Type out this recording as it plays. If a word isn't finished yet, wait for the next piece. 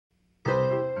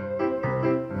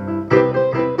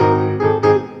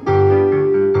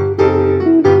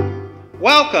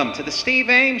Welcome to the Steve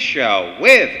Ames Show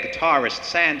with guitarist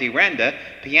Sandy Renda,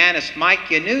 pianist Mike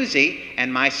Iannuzzi,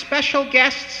 and my special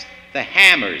guests, the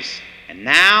Hammers. And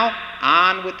now,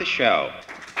 on with the show.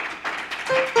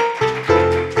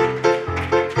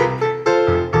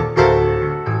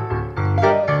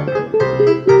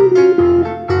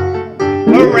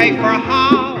 Hooray for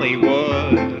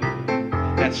Hollywood,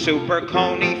 that super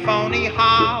coney phony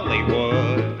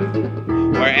Hollywood,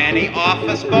 where any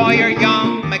office boy or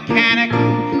young mechanic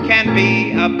can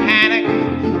be a panic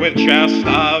with just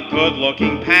a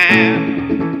good-looking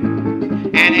pan.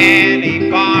 And any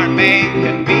barmaid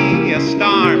can be a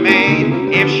star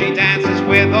maid if she dances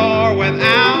with or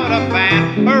without a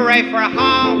fan. Hooray for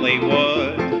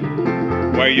Hollywood,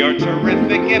 where you're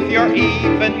terrific if you're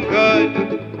even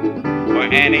good,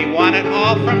 where anyone at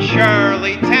all from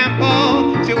Shirley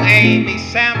Temple to Amy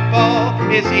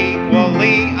Semple is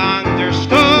equally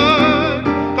understood.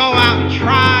 Go out and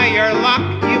try your luck,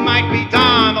 you might be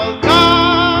Donald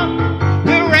Duck.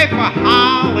 Hooray for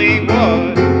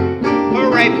Hollywood,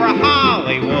 hooray for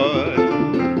Hollywood,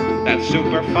 that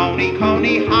super phony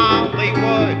coney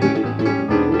Hollywood.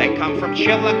 They come from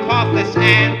Chillicothe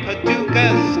and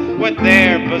Paducahs with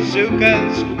their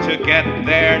bazookas to get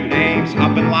their names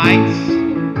up in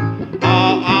lights,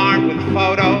 all armed with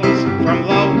photos from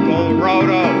local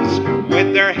rotos,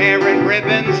 with their hair in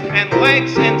ribbons and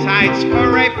legs in tights.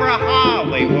 Hooray for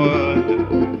Hollywood.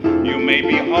 You may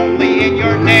be homely in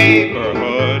your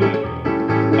neighborhood,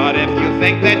 but if you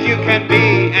think that you can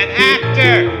be an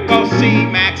actor, go see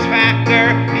Max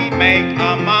Factor. He'd make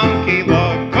a monkey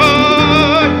look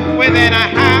good. Within a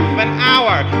half an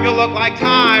hour, you'll look like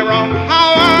Tyrone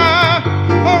Power.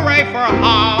 Hooray for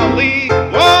Hollywood!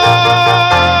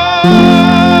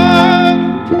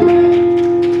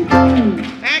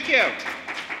 Thank you.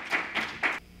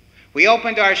 We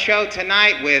opened our show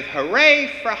tonight with Hooray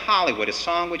for Hollywood, a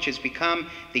song which has become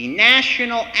the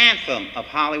national anthem of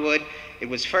Hollywood. It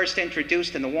was first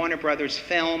introduced in the Warner Brothers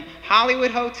film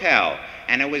Hollywood Hotel,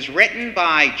 and it was written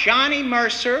by Johnny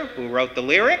Mercer, who wrote the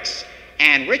lyrics,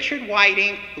 and Richard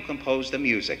Whiting, who composed the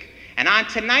music. And on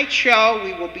tonight's show,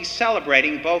 we will be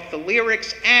celebrating both the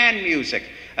lyrics and music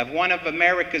of one of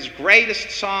America's greatest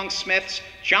songsmiths,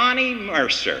 Johnny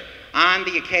Mercer, on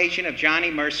the occasion of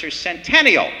Johnny Mercer's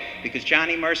centennial, because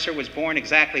Johnny Mercer was born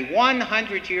exactly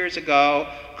 100 years ago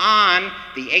on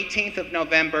the 18th of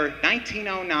November,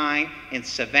 1909 in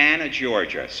Savannah,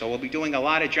 Georgia. So we'll be doing a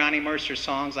lot of Johnny Mercer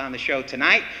songs on the show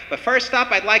tonight. But first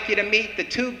up, I'd like you to meet the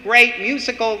two great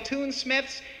musical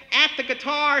tunesmiths. At the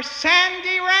guitar,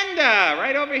 Sandy Renda,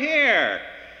 right over here.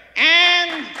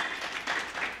 And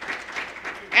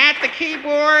at the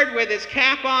keyboard with his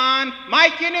cap on,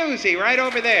 Mike Iannuzzi, right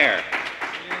over there.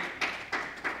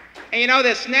 And you know,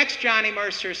 this next Johnny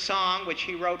Mercer song, which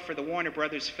he wrote for the Warner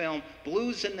Brothers film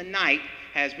Blues in the Night,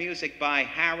 has music by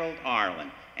Harold Arlen.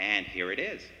 And here it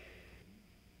is.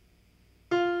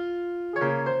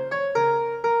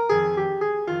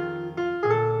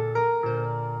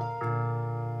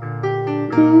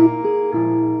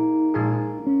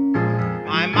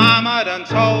 My mama done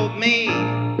told me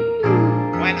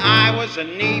when I was a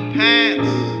knee pants,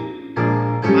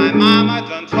 my mama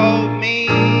done told me,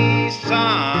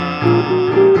 son,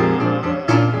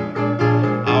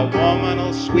 a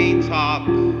woman'll sweet talk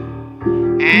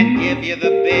and give you the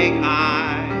big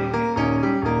eye,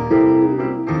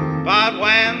 but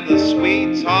when the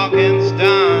sweet talking's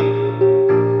done,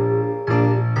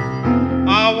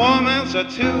 a woman's a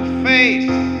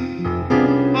two-faced,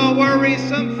 a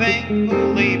worrisome thing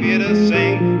who'll leave you to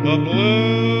sing the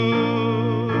blues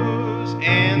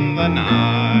in the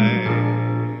night.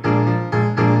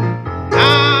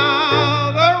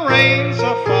 Now the rains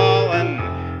are falling,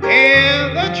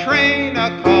 hear the train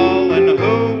a-calling,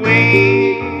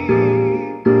 hoo-wee.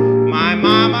 My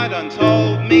mama done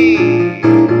told me,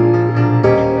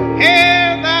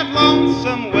 hear that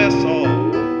lonesome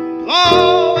whistle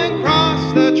blowing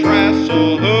across the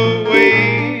trestle,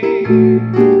 hoo-wee.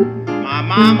 My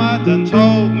mama done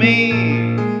told me,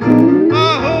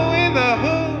 a hooey the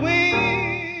hooey,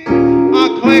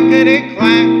 a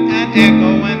clickety-clack and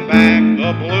echoing back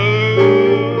the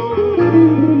blues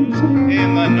in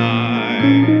the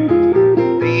night.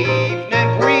 The evening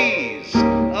breeze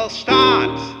will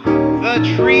start the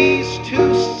trees to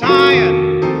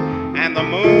sighing, and the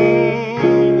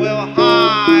moon will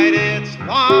hide its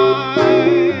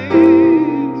light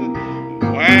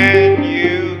when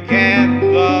you get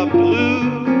the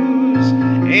blues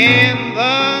in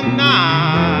the night.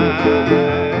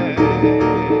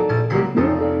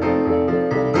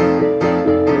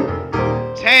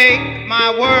 Take my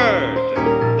word,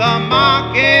 the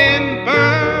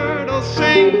mockingbird will he'll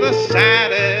sing the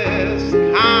saddest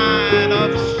kind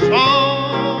of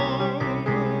song.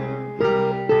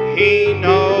 He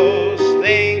knows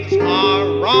things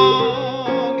are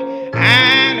wrong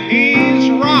and he's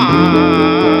right.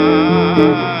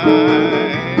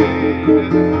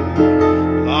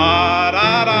 La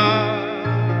da da,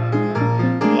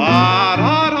 la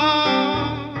da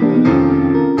da.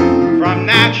 From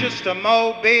Natchez to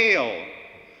Mobile,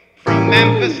 from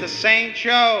Memphis to St.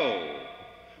 Joe,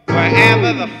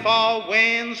 wherever the fall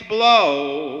winds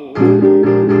blow.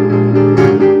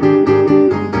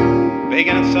 Been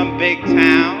in some big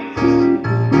towns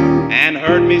and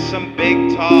heard me some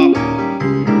big talk,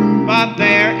 but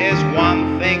there is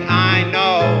one thing I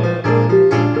know.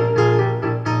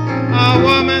 A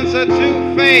woman's a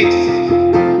two-faced,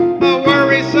 a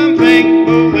worrisome thing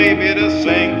who'll leave you to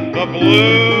sing the blues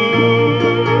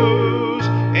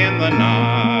in the night.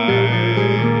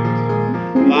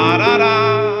 La da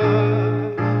da,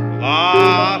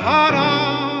 la da da.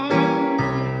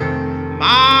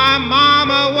 My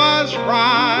mama was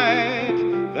right.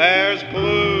 There's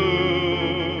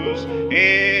blues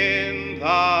in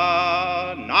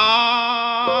the night.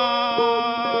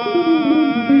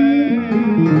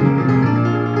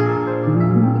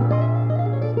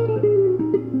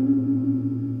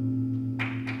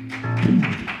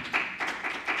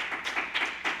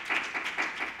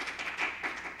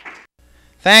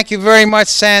 Thank you very much,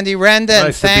 Sandy Renda, and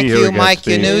Nice to thank be here you, again, Mike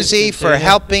Steve. Yanuzzi, for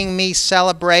helping me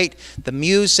celebrate the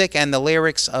music and the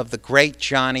lyrics of the great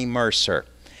Johnny Mercer.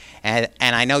 And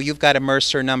I know you've got a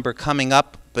Mercer number coming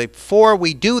up. Before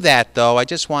we do that, though, I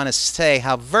just want to say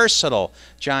how versatile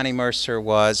Johnny Mercer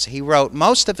was. He wrote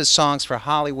most of his songs for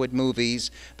Hollywood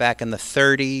movies back in the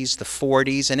 30s, the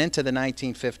 40s, and into the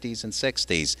 1950s and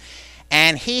 60s.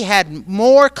 And he had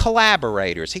more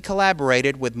collaborators. He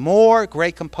collaborated with more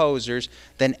great composers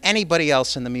than anybody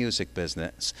else in the music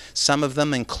business. Some of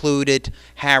them included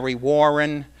Harry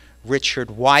Warren,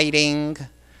 Richard Whiting,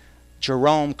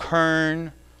 Jerome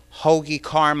Kern, Hoagy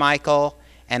Carmichael,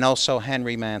 and also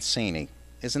Henry Mancini.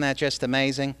 Isn't that just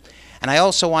amazing? And I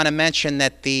also want to mention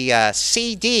that the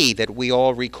CD that we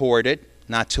all recorded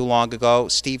not too long ago,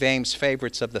 Steve Ames'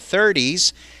 Favorites of the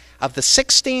 30s, of the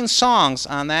 16 songs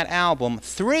on that album,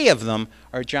 3 of them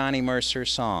are Johnny Mercer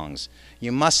songs.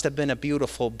 You Must Have Been a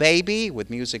Beautiful Baby,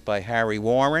 with music by Harry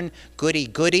Warren, Goody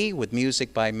Goody, with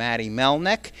music by Matty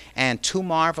Melnick, and Too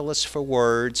Marvelous for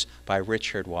Words by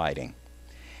Richard Whiting.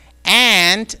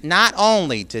 And not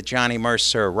only did Johnny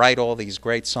Mercer write all these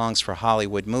great songs for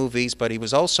Hollywood movies, but he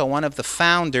was also one of the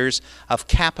founders of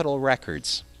Capitol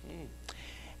Records.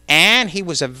 And he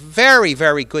was a very,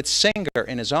 very good singer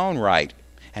in his own right,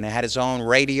 and had his own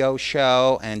radio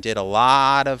show and did a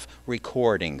lot of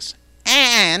recordings.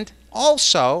 And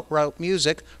also wrote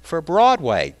music for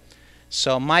Broadway.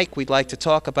 So, Mike, we'd like to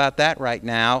talk about that right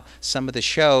now. Some of the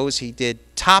shows. He did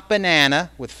Top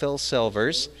Banana with Phil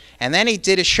Silvers, and then he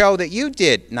did a show that you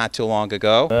did not too long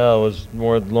ago. Well, it was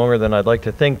longer than I'd like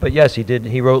to think, but yes, he did.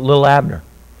 He wrote Little Abner.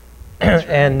 That's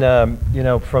right. And, you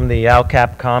know, from the Al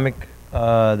Cap comic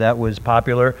that was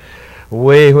popular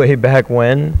way, way back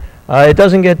when. It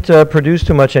doesn't get produced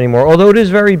too much anymore, although it is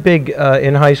very big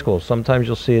in high school. Sometimes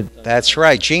you'll see it. That's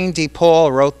right. Gene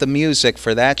DePaul wrote the music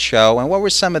for that show. And what were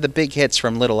some of the big hits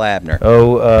from Little Abner?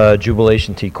 Oh,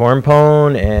 Jubilation Tea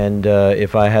Cornpone, and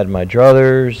If I Had My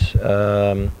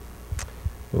Druthers.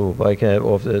 I can't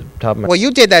off the top of my. Well, you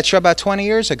did that show about 20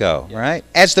 years ago, right?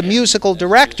 As the musical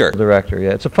director. Director,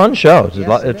 yeah. It's a fun show.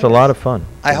 It's a lot of fun.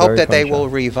 I hope that they will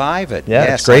revive it. Yeah,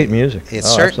 yes, it's great music. It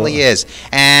certainly is.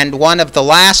 And one of the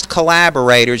last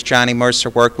collaborators Johnny Mercer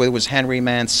worked with was Henry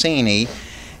Mancini.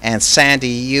 And Sandy,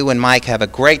 you and Mike have a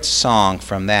great song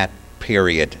from that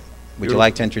period. Would you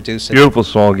like to introduce it? Beautiful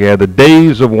song, yeah. The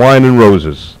Days of Wine and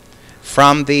Roses.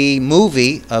 From the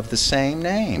movie of the same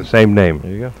name. The same name.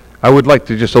 There you go. I would like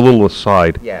to just a little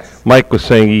aside. Yes. Mike was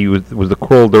saying he was the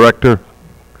choral director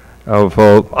of.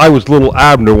 I was Little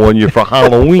Abner one year for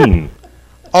Halloween.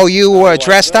 Oh, you were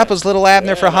dressed up as Little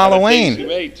Abner for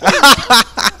Halloween.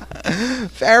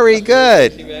 Very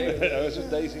good.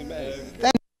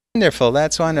 Wonderful.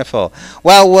 That's wonderful.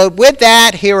 Well, with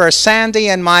that, here are Sandy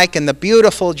and Mike and the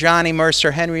beautiful Johnny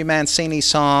Mercer, Henry Mancini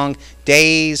song,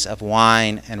 Days of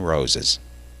Wine and Roses.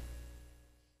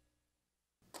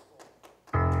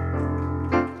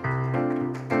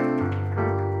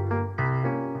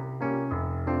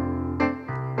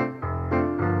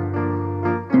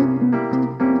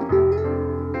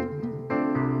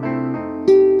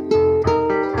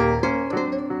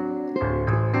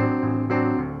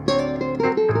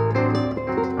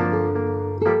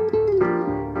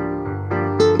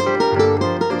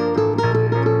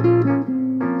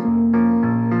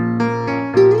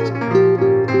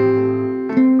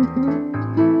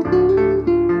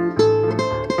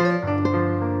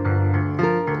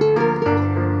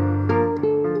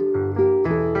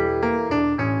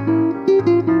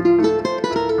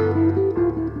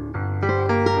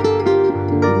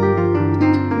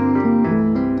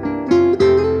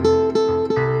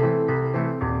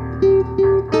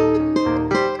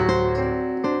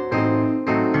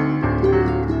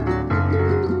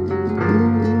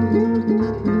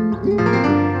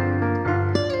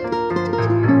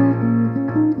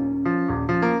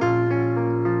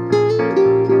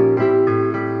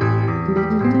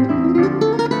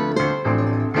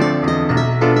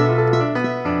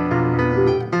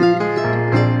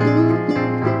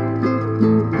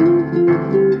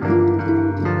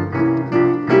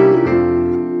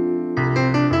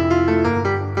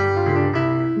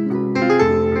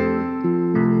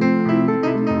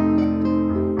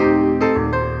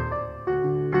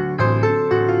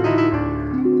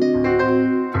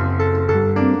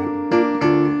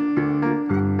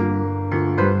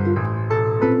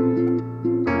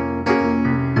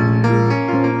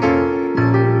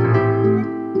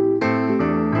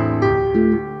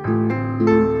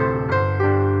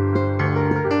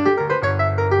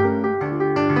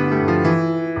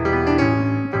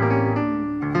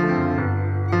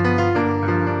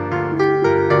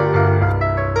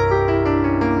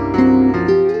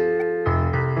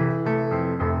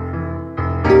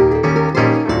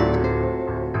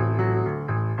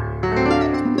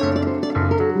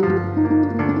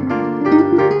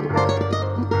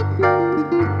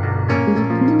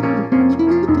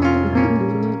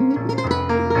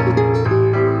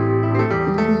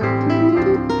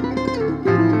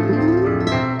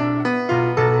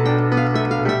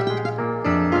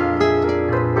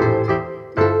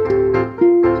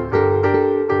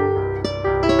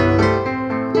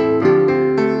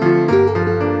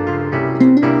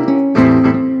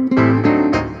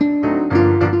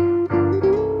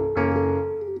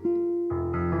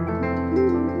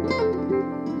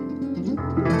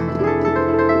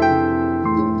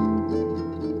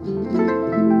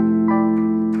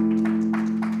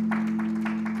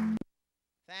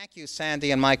 Thank you,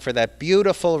 Sandy and Mike, for that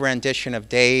beautiful rendition of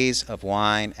Days of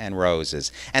Wine and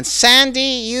Roses. And Sandy,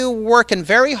 you working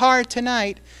very hard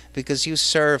tonight because you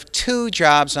serve two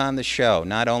jobs on the show.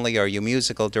 Not only are you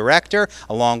musical director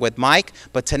along with Mike,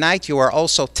 but tonight you are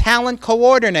also talent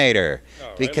coordinator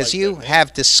because you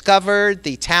have discovered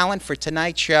the talent for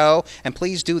tonight's show. And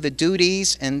please do the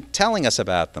duties in telling us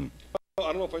about them. Well,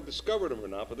 I don't know if I discovered them or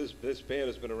not, but this band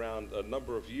has been around a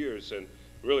number of years, and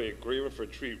really a great for a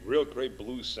treat. Real great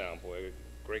blues sound, boy.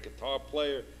 Great guitar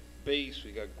player, bass.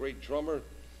 We got great drummer,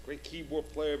 great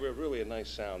keyboard player. But really a nice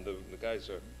sound. The guys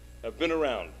have been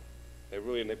around. They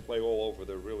play all over.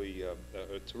 They're really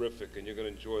terrific, and you're going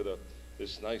to enjoy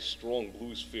this nice, strong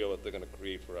blues feel that they're going to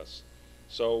create for us.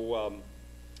 So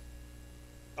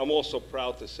I'm also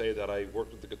proud to say that I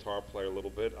worked with the guitar player a little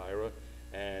bit, Ira,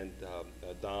 and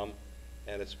Dom,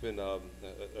 and it's been a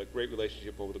great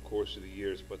relationship over the course of the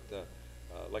years. But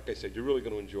like I said, you're really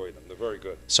going to enjoy them. They're very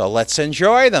good. So let's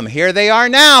enjoy them. Here they are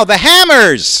now, the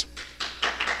Hammers.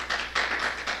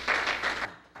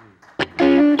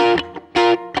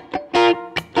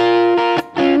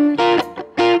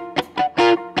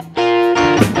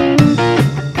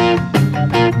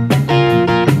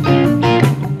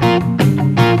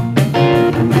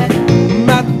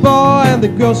 Met the boy and the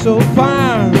girl so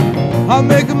fine. I'll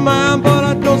make a mind, but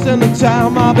I don't spend the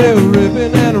time. I'll be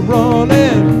ripping and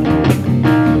running,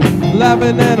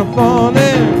 laughing and a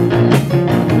funning,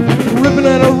 ripping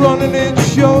and a running. It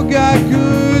sure got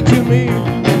good to me.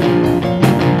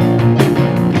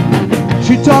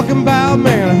 She talking about,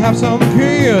 man, I have some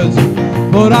kids,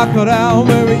 but I cut out,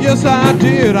 maybe yes I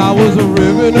did. I was a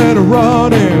ripping and a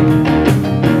running,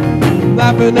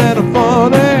 laughing and a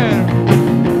funning,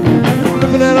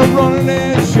 ripping and a running.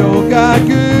 It sure got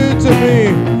good to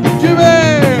me. Jimmy!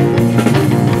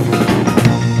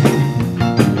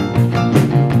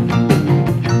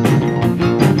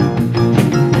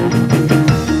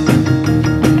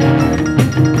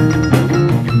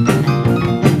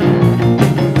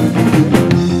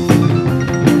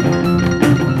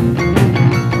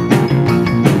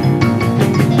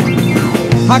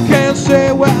 I can't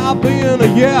say where I'll be in a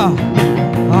year.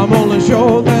 I'm only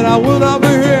sure that I will not be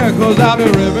here, 'cause I've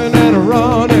been ripping and a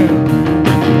running,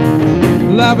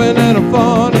 laughing and a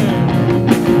funning,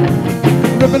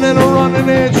 ripping and a running.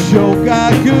 It sure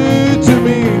got good to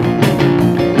me.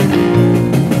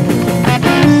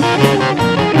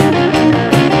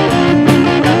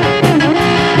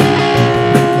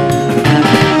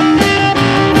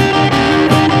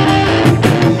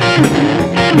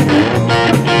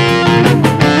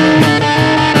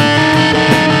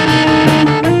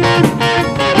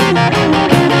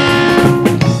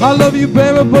 I love you,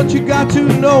 baby, but you got to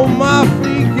know my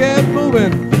feet get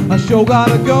moving. I sure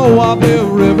gotta go. I'll be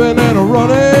ripping and a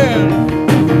running,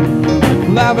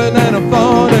 laughing and a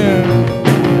funning,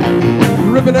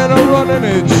 ripping and a running.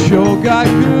 It sure got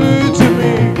good to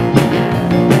me.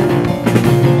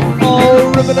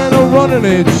 Oh, ripping and a running.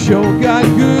 It sure got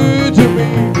good to me.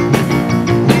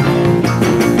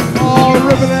 Oh,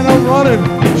 ripping and a running.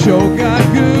 Sure got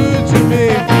good to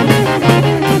me.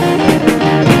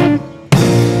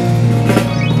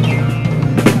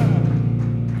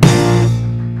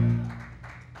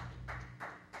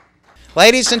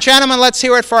 Ladies and gentlemen, let's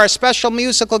hear it for our special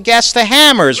musical guest, the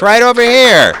Hammers, right over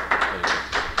here.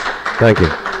 Thank you.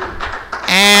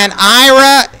 And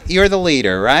Ira, you're the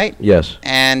leader, right? Yes.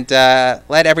 And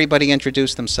let everybody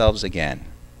introduce themselves again.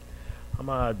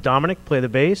 I'm Dominic, play the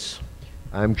bass.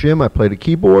 I'm Jim, I play the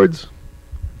keyboards.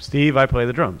 Steve, I play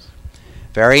the drums.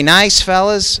 Very nice,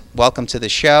 fellas. Welcome to the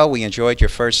show. We enjoyed your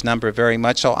first number very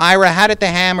much. So, Ira, how did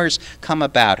the Hammers come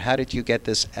about? How did you get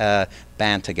this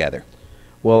band together?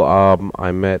 Well,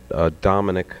 I met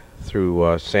Dominic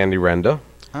through Sandy Renda.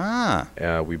 Ah.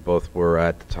 We both were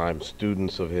at the time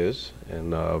students of his,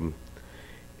 and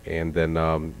then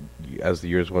as the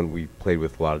years went, we played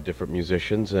with a lot of different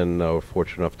musicians, and were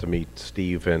fortunate enough to meet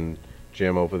Steve and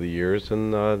Jim over the years, and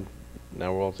now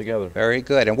we're all together. Very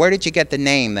good. And where did you get the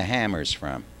name, the Hammers,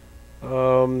 from? We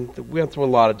went through a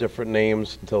lot of different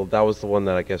names until that was the one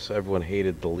that I guess everyone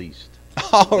hated the least.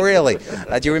 Oh, really?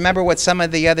 Do you remember what some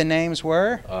of the other names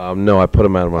were? No, I put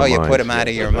them out of my mind. Oh, you put them out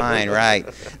of your mind, right.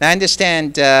 Now, I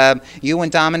understand you and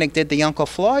Dominic did the Uncle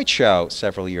Floyd show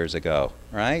several years ago,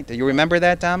 right? Do you remember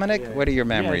that, Dominic? Yeah. What are your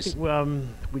memories? Yeah, I think,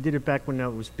 we did it back when it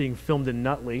was being filmed in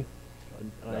Nutley.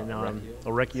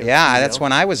 Yeah, that's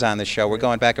when I was on the show. We're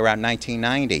going back around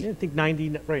 1990. Yeah, I think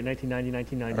 1990,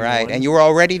 1991. Right, and you were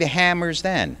already the Hammers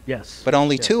then? Yes. But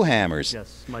only yes. two Hammers?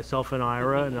 Yes, myself and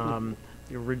Ira, and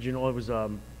the original, it was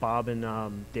Bob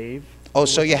and Dave. Oh,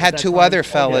 so you had two other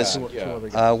fellas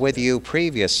two with you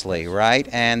previously, right?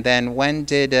 And then when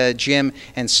did Jim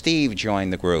and Steve join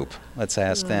the group? Let's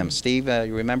ask them. Steve,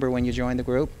 you remember when you joined the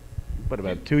group? What,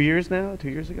 about 2 years now? 2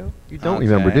 years ago? You don't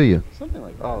remember, do you? Something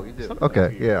like that. Oh, you do. Something Okay,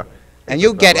 like yeah. And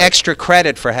you get extra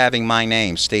credit for having my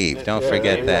name, Steve. Don't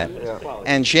forget that.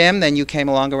 And Jim, then you came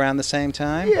along around the same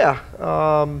time? Yeah,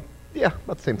 yeah,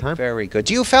 about the same time. Very good.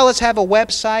 Do you fellas have a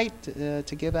website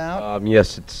to give out?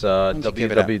 Yes, it's don't you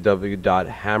give it out?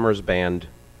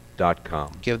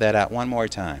 www.hammersband.com. Give that out one more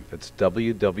time. It's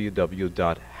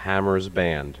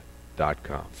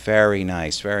www.hammersband.com. Very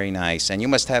nice, very nice. And you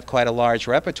must have quite a large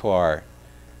repertoire.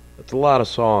 It's a lot of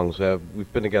songs.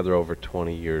 We've been together over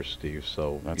 20 years, Steve,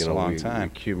 so That's a long time. we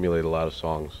accumulate a lot of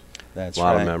songs. That's a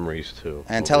lot right. of memories, too.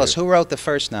 And tell us, who wrote the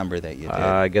first number that you did?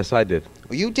 I guess I did.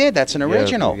 Well, you did. That's an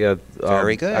original. Yeah,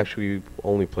 Very good. Actually, we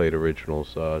only played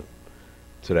originals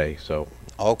today, so.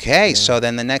 Okay, so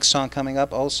then the next song coming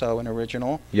up, also an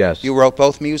original. Yes. You wrote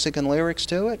both music and lyrics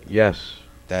to it? Yes.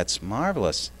 That's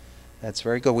marvelous. That's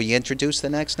very good. Will you introduce the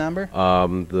next number?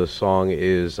 The song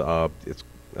is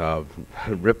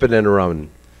Rippin' and Run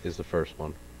is the first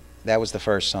one. That was the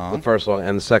first song. The first song,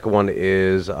 and the second one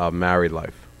is Married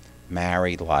Life.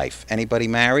 Married Life. Anybody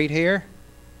married here?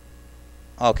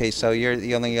 Okay, so you're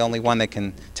the only one that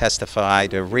can testify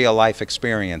to real life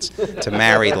experience to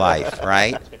married life,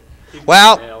 right?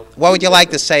 Well, what would you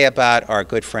like to say about our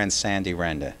good friend Sandy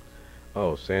Renda?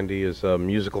 Oh, Sandy is a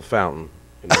musical fountain.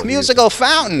 A musical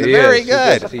fountain. Very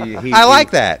good. I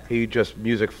like that. He just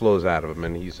music flows out of him,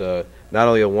 and he's not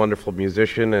only a wonderful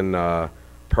musician and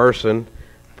person,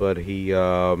 but he's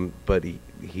a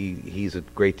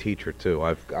great teacher too.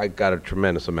 I got a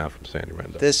tremendous amount from Sandy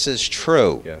Renda. This is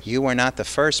true. Yes. You are not the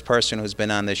first person who's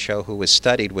been on this show who has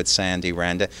studied with Sandy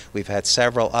Renda. We've had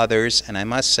several others, and I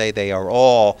must say they are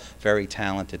all very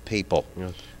talented people.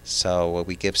 Yes. So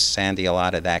we give Sandy a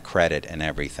lot of that credit and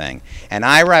everything. And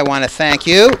Ira, I want to thank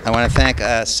you. I want to thank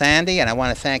Sandy, and I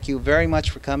want to thank you very much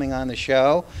for coming on the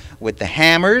show with the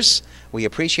Hammers. We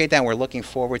appreciate that, and we're looking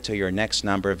forward to your next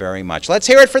number very much. Let's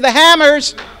hear it for the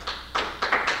Hammers.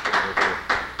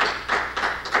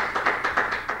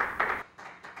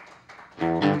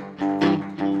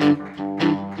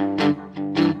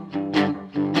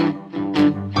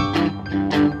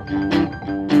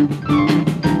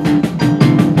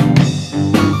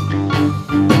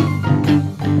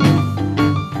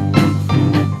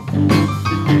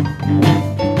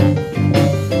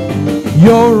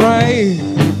 You're right,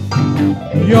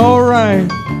 you're right,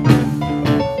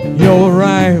 you're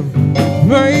right,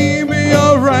 baby,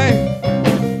 you're right.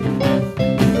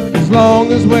 As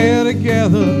long as we're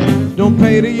together, don't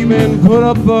pay to even put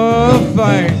up a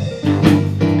fight.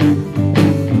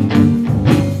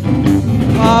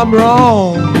 I'm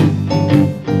wrong,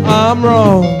 I'm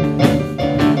wrong,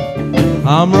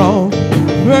 I'm wrong,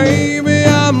 baby,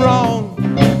 I'm wrong.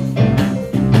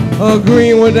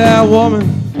 Agreeing with that woman,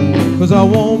 'cause I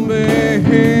won't be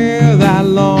here that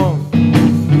long.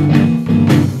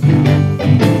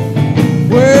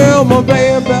 Well, my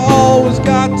baby always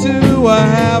got to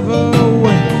have her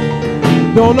way.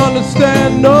 Don't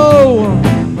understand, no,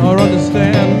 or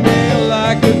understand me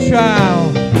like a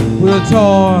child with a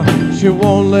toy she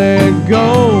won't let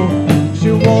go.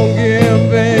 She won't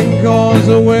give in 'cause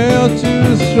we're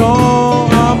too strong.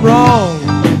 I'm wrong.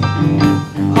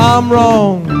 I'm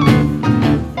wrong.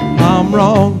 I'm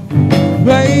wrong.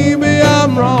 Baby,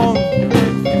 I'm wrong.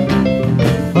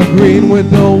 Agreeing with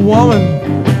the woman,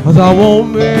 'cause I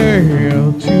won't be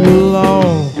here too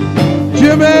long.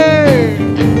 Jimmy!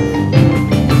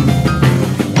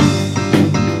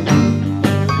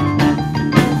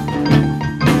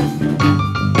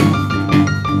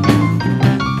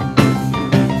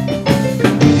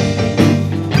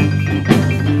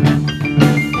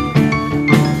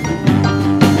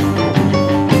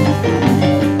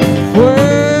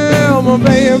 Well, my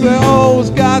baby always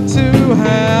got to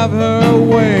have her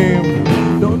way.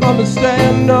 Don't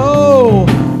understand, no,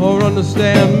 or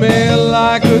understand me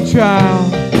like a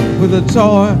child with a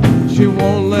toy. She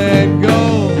won't let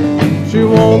go. She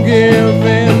won't give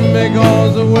in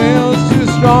because the will's too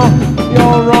strong.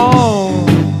 You're wrong.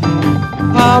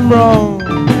 I'm wrong.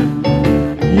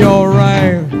 You're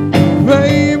right.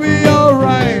 Baby, you're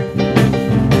right.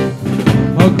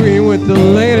 Agree with the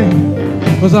lady,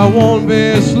 'cause I won't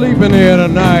be sleeping here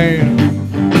tonight.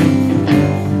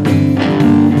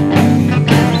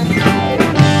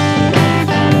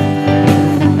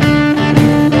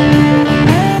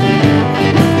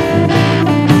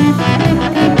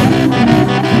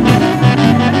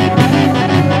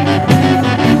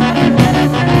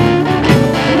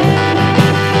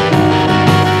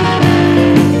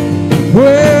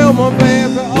 Well, my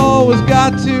baby always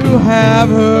got to have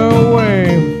her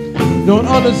way. Don't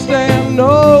understand,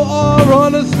 no, or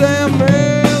understand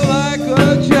me like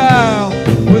a child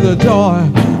with a toy.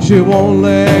 She won't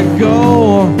let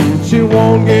go. She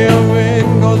won't give in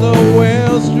 'cause the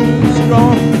will's too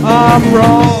strong. I'm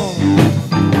wrong.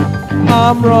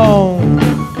 I'm wrong.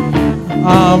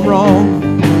 I'm wrong.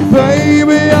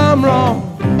 Baby, I'm wrong.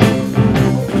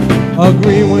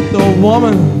 Agree with the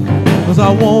woman, 'cause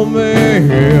I won't be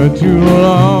here too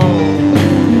long.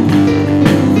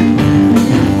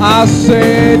 I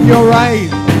said you're right,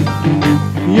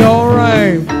 you're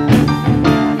right,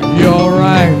 you're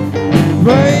right,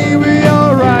 baby,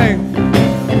 you're right.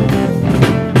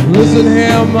 Listen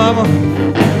here, mama,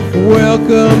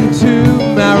 welcome to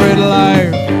married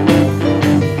life.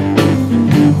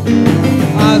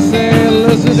 I said,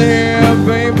 listen here,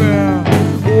 baby,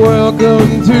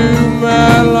 welcome to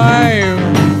my life.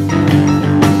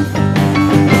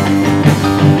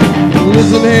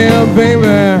 Listen here,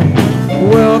 baby,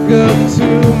 welcome to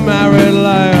married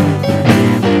life.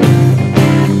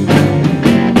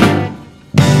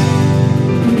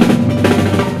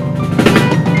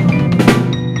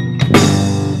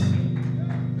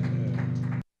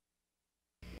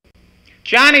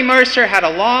 Johnny Mercer had a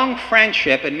long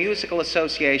friendship and musical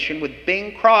association with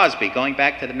Bing Crosby going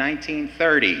back to the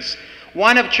 1930s.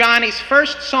 One of Johnny's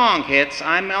first song hits,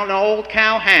 I'm an Old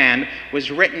Cowhand, was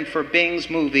written for Bing's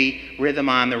movie Rhythm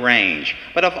on the Range.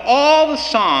 But of all the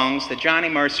songs that Johnny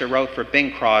Mercer wrote for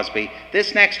Bing Crosby,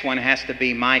 this next one has to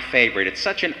be my favorite. It's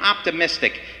such an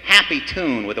optimistic, happy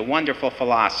tune with a wonderful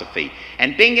philosophy.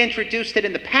 And Bing introduced it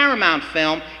in the Paramount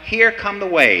film, Here Come the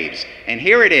Waves. And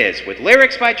here it is, with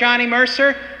lyrics by Johnny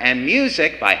Mercer and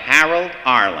music by Harold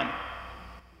Arlen.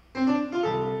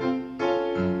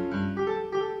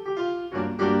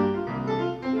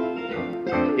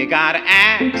 You gotta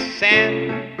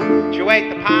accentuate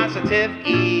the positive,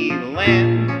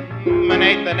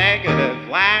 eliminate the negative,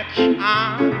 latch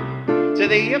on to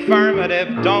the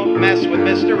affirmative, don't mess with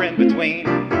Mr. In-Between.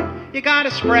 You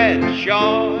gotta spread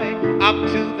joy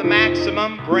up to the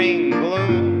maximum, bring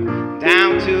gloom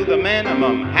down to the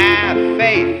minimum, have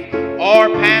faith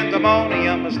or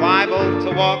pandemonium is liable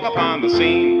to walk upon the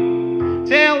scene.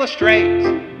 To illustrate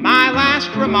my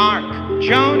last remark,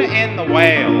 Jonah in the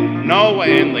whale, Noah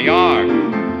in the ark.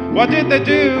 What did they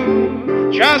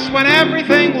do just when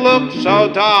everything looked so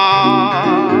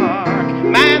dark?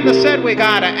 Man, they said we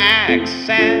gotta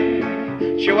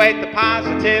accentuate the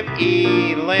positive,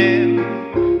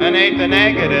 eliminate the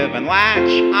negative, and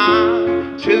latch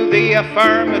on to the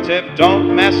affirmative.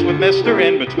 Don't mess with Mr.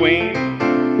 In-Between.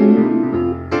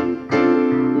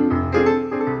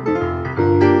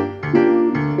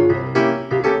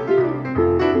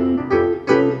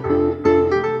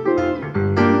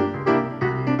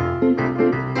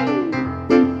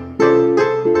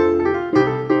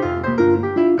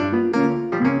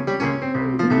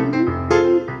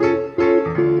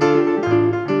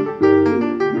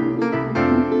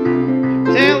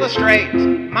 Illustrate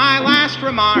my last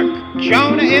remark,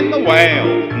 Jonah in the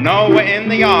whale, Noah in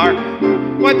the ark.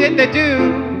 What did they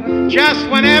do just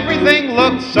when everything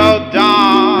looked so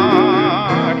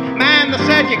dark? Man, they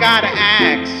said you gotta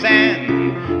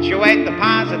accentuate the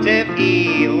positive,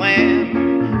 eliminate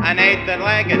an eighth and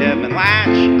negative, and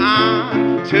latch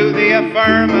on to the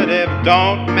affirmative.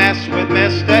 Don't mess with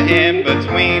Mr. In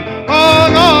Between. Oh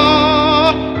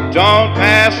no, don't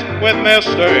mess with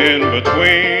Mr. In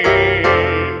Between.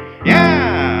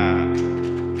 Yeah.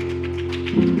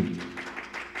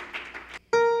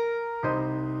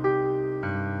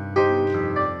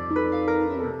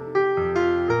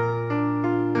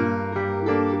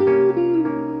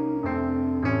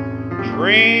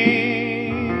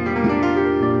 Dream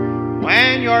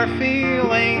when you're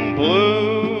feeling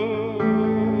blue.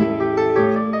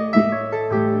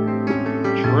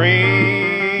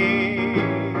 Dream,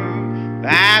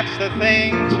 that's the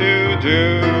thing to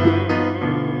do.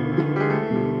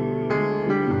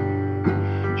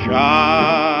 Just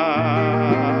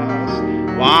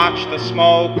watch the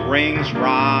smoke rings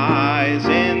rise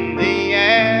in the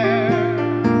air.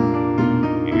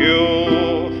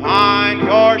 You'll find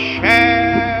your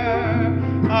share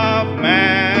of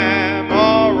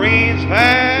memories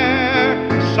there.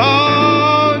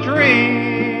 So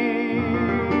dream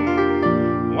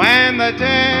when the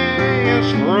day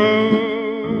is through.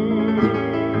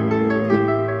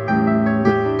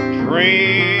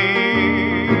 Dream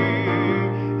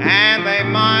and they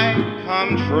might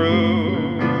come true.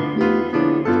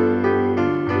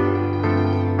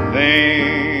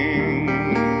 Things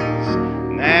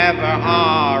never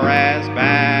are as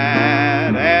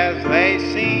bad as they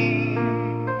seem.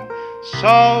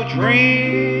 So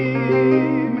dream,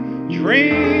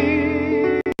 dream.